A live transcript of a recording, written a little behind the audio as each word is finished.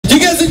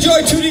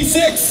enjoy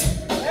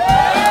 2D6?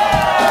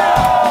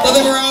 Thought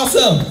they were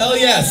awesome. Hell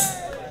yes.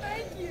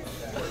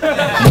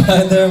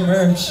 Buy their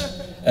merch,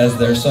 as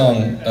their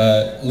song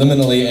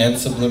liminally and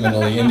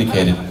subliminally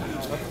indicated.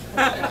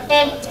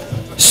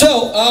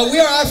 So, we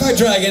are I-Fi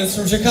Dragons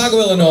from Chicago,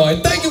 Illinois.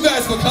 Thank you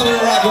guys for coming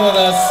and rocking with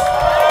us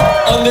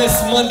on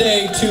this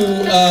Monday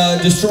to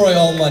destroy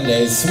all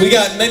Mondays. We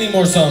got many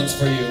more songs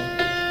for you.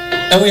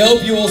 And we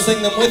hope you will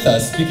sing them with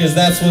us, because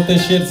that's what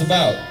this shit's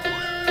about.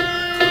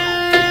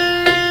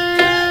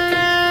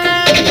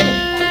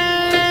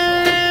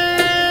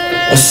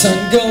 The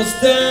sun goes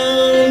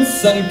down,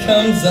 sun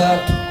comes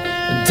up.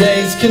 The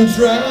days can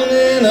drown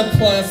in a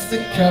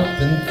plastic cup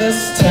in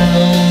this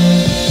town.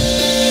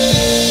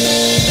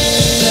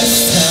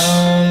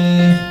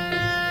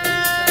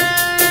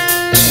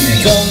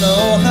 Don't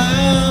know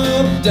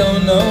how,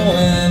 don't know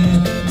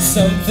when.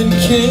 Something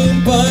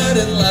came but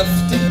it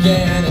left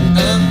again. And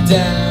I'm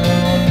down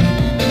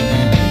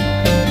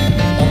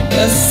on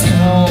this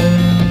town.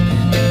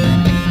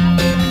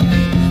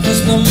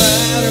 'Cause no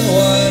matter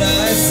what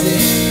I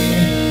see,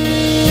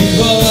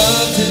 people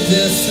love to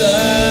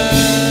disagree.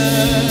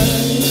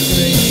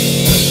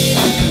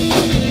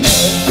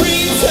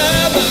 Every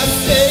time I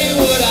say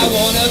what I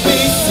wanna be,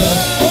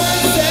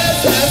 someone says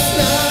that's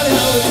not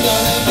how it's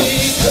gonna be.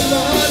 Come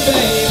on,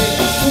 baby,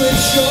 quit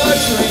your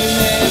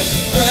dreaming.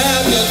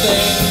 Grab your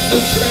things, the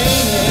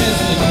train is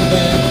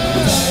leaving.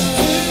 Time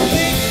to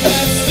think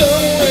that's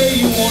somewhere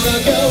you wanna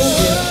go.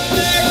 Get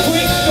there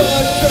quick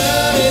or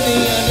drown in the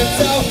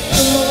undertow.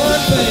 Come on,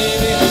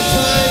 baby,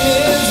 time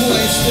is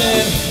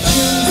wasted.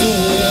 Choose a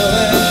wheel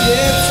and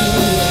get to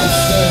the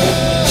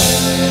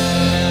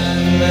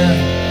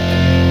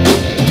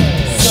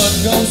sun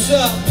goes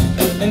up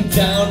and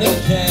down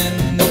again.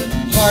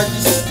 Hard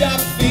to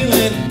stop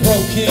feeling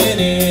broken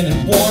in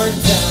and worn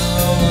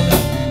down.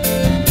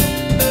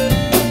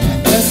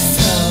 This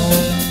town,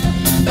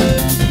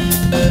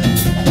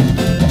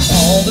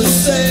 all the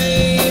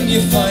same,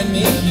 you find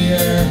me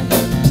here,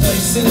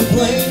 placing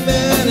blame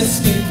and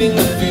escaping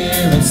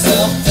fear and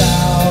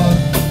self-doubt.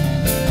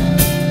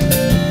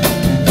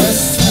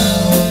 This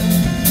town,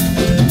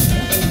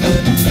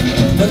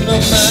 but no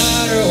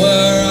matter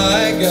where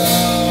I go,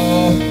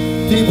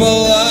 people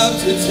love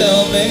to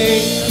tell me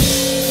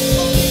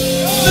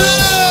no.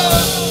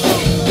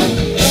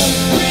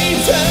 Every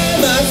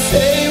time I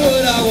say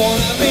what I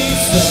wanna be,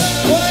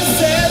 someone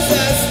says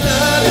that's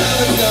not how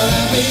it's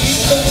gonna be.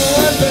 Come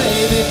on,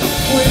 baby,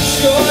 quit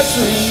your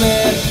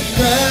dreaming.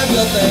 Grab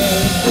your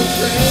things, the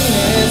train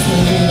is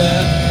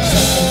leaving.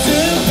 Time to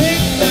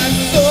pick that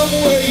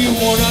somewhere you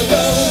wanna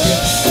go.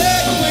 Get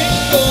there quick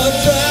or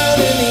drown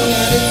in the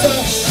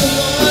undertow. Come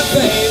on,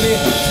 baby,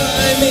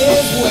 time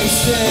is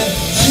wasted.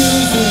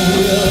 Choose a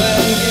wheel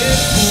and get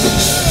to the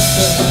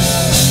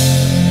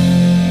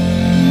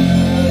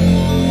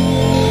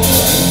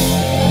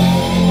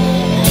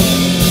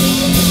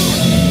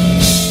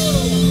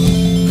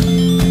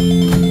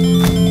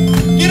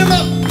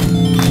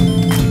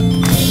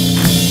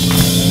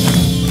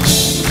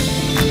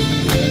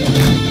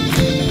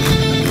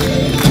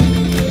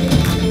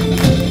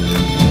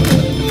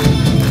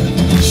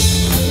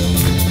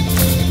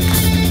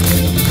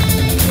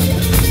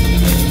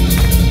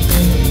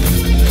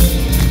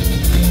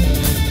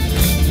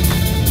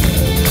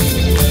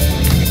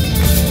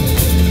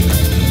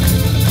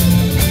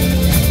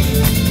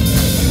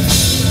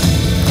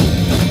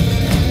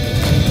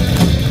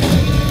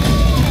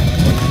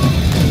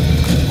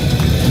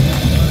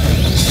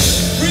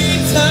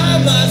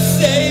I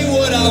say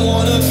what I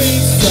wanna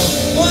be,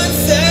 someone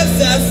says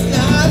that's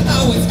not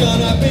how it's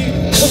gonna be.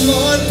 Come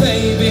on,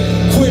 baby,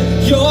 quit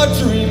your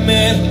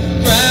dreaming.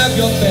 Grab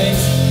your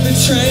things, the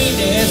train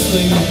is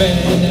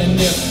leaving. And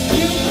if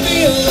you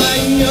feel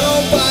like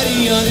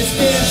nobody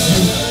understands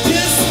you,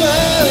 just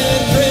smile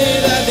and pray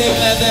that they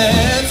clap their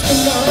hands.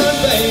 Come on,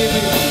 baby,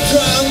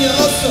 drown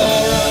your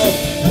sorrow.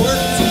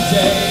 Work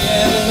today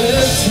and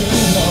live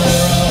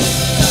tomorrow.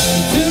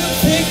 Time to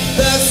pick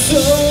that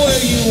somewhere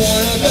you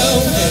wanna go.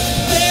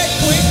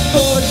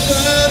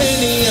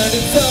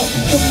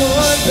 Come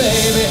on,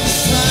 baby,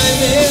 time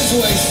is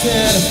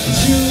wasted.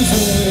 Choose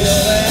a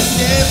wheel and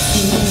get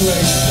to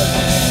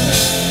waste.